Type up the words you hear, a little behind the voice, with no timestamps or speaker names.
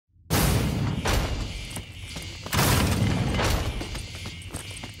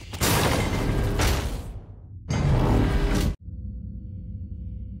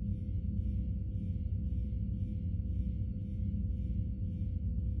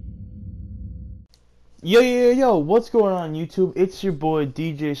Yo, what's going on YouTube? It's your boy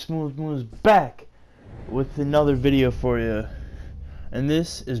DJ Smooth Moves back with another video for you. And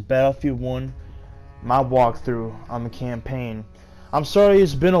this is Battlefield 1, my walkthrough on the campaign. I'm sorry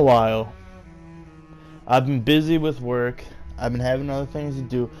it's been a while. I've been busy with work. I've been having other things to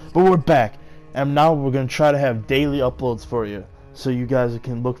do. But we're back. And now we're going to try to have daily uploads for you. So you guys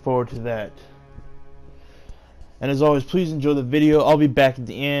can look forward to that. And as always, please enjoy the video. I'll be back at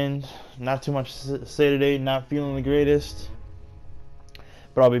the end. Not too much to say today. Not feeling the greatest.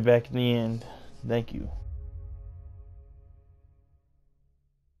 But I'll be back in the end. Thank you.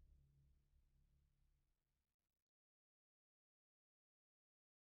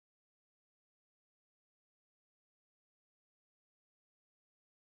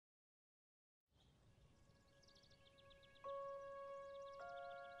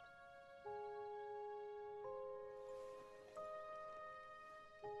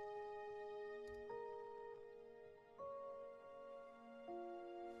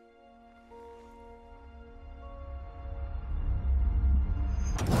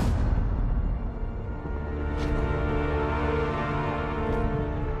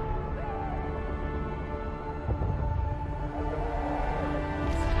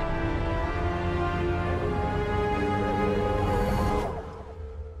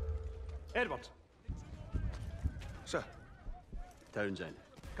 Edward. Sir. Townsend.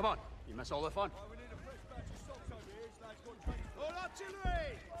 Come on, you miss all the fun. We need a fresh batch of socks over here. This lad's got training. All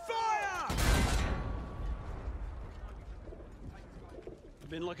artillery! Fire! I've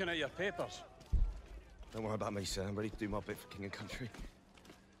been looking at your papers. Don't worry about me, sir. I'm ready to do my bit for king and country.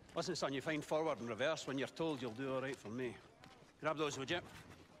 Listen, son, you find forward and reverse when you're told you'll do all right for me. Grab those, would you?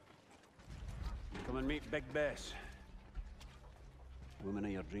 Come and meet Big Bess. Woman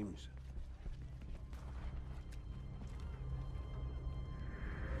of your dreams.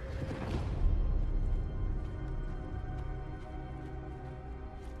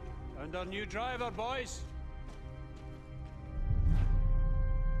 And our new driver, boys.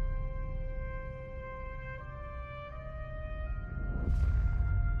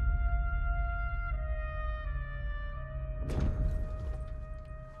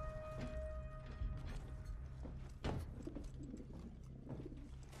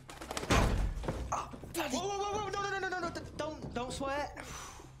 Whoa, no, don't swear.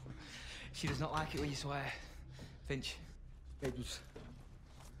 She does not like it when you swear. Finch, you've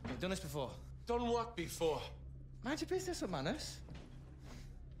done this before. Done what before? Mind your business with manners.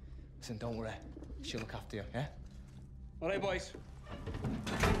 Listen, don't worry. She'll look after you, yeah? All right, boys.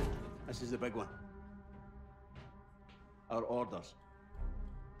 This is the big one. Our orders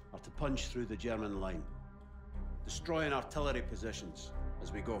are to punch through the German line, destroying artillery positions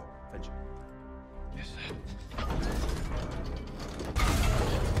as we go. Finch. Yes, sir.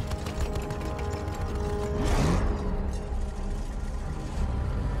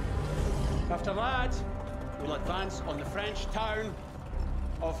 After that, we'll advance on the French town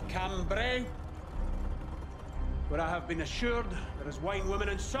of Cambrai, where I have been assured there is wine, women,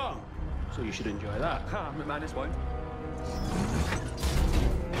 and song. So you should enjoy that. Ha, McManus won't.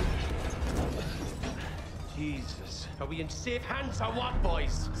 Jesus. Are we in safe hands or what,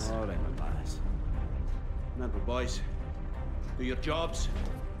 boys? All right, McManus. Remember, boys, do your jobs,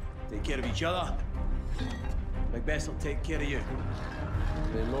 take care of each other. Big Bess will take care of you.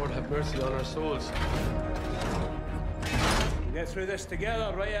 May the Lord have mercy on our souls. We'll get through this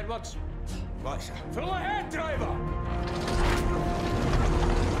together, right, Edwards? Right, sir. Full ahead, driver!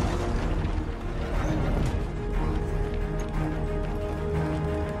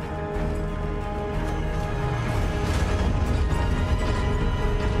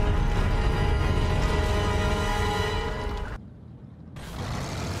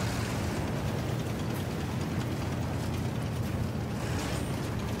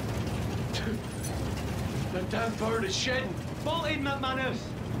 The damn bird is shedding. Bolt in, McManus.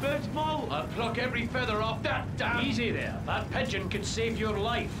 Bird's molt. I'll pluck every feather off that damn... Easy there. That pigeon could save your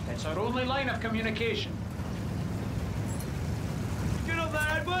life. It's our only line of communication. Get up there,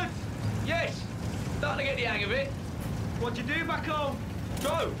 Edwards. Yes! Starting to get the hang of it. What'd you do back home?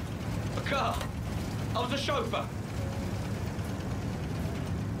 Drove. A car. I was a chauffeur.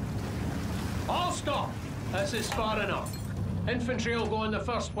 All stop. This is far enough. Infantry will go on the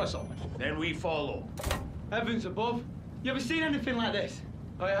first whistle. Then we follow. Heavens above. You ever seen anything like this?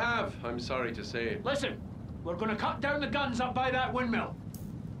 I have, I'm sorry to say. Listen, we're going to cut down the guns up by that windmill.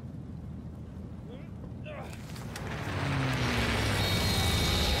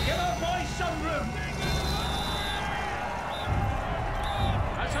 Give our boys some room.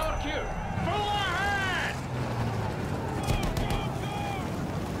 That's our cue. Full ahead!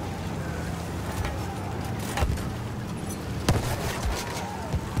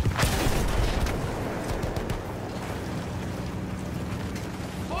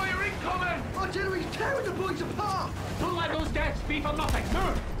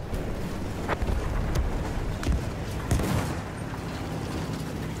 Move!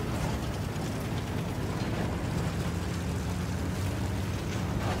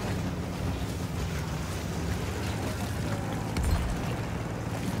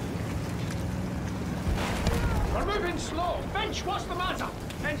 We're moving slow. Finch, what's the matter?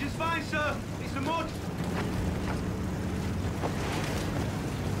 Engine's fine, sir. It's the mud.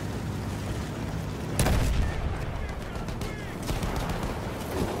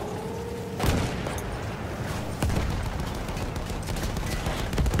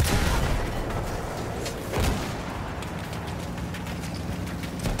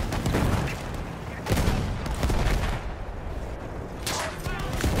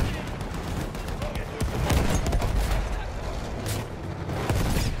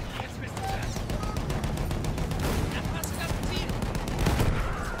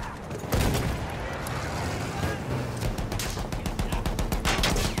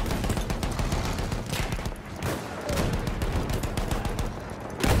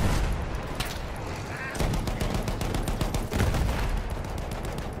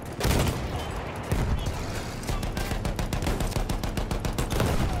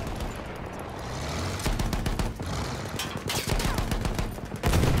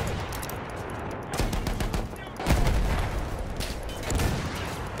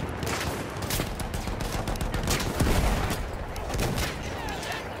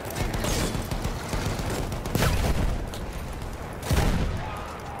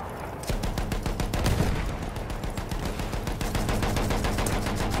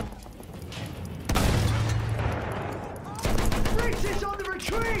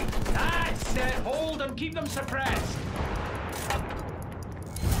 That's it. Hold them. Keep them suppressed.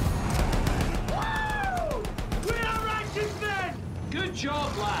 Woo! We are righteous men! Good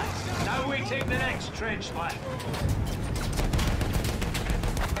job, lads. Now we take the next trench line.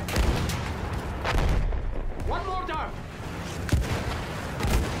 One more down.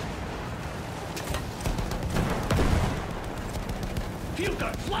 Field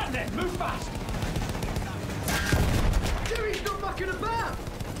gun, flatten it. Move fast. Jimmy's not mucking about!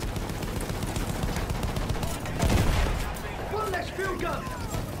 One less field gun!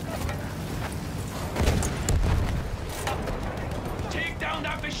 Take down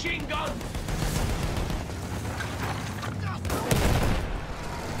that machine gun.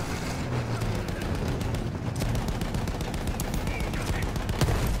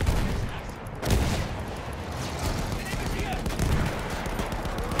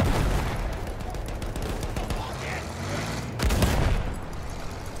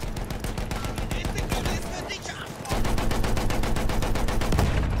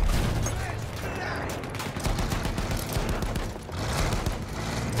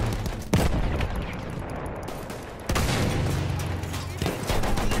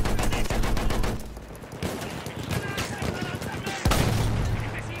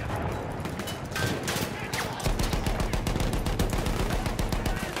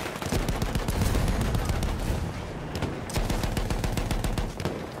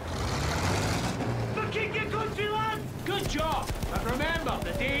 Good job, but remember,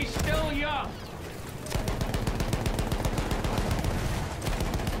 the day's still young.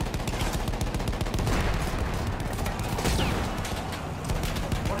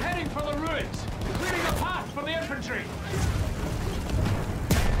 We're heading for the ruins, clearing a path for the infantry.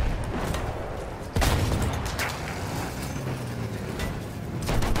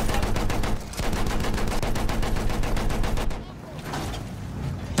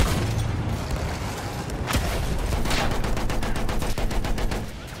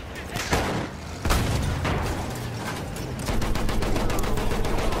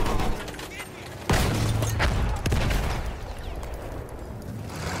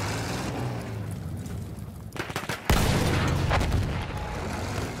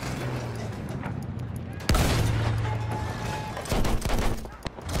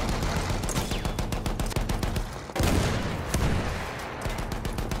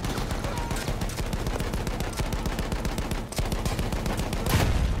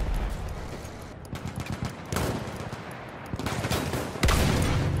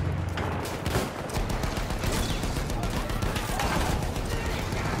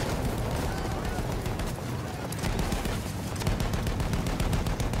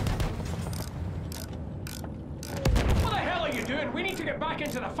 We need to get back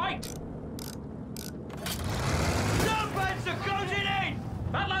into the fight! Somebody's closing in!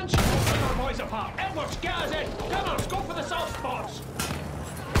 That lunch will take our boys apart. Edwards, get us in! Gunners, go for the soft spots!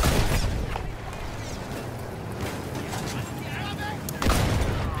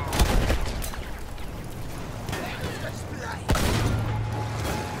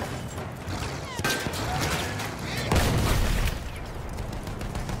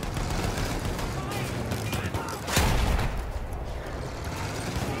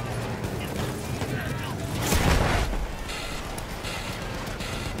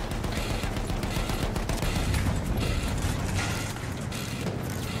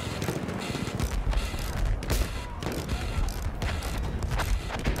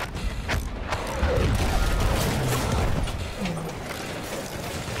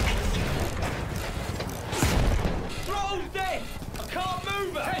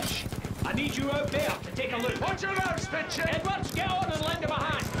 I need you out there to take a look. Watch your arms, Finchy! Edwards, get on and lend him a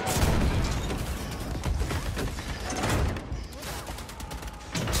hand.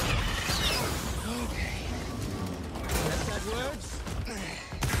 Edwards!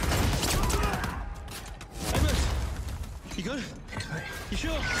 You good? You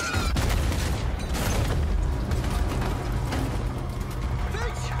sure?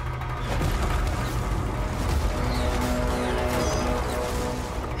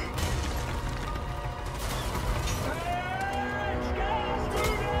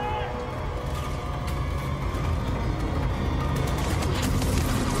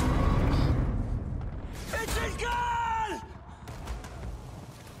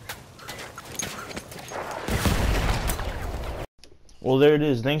 Well, there it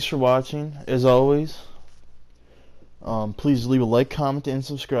is. Thanks for watching. As always, please leave a like, comment, and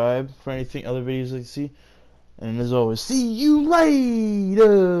subscribe for anything other videos you like to see. And as always, see you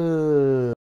later.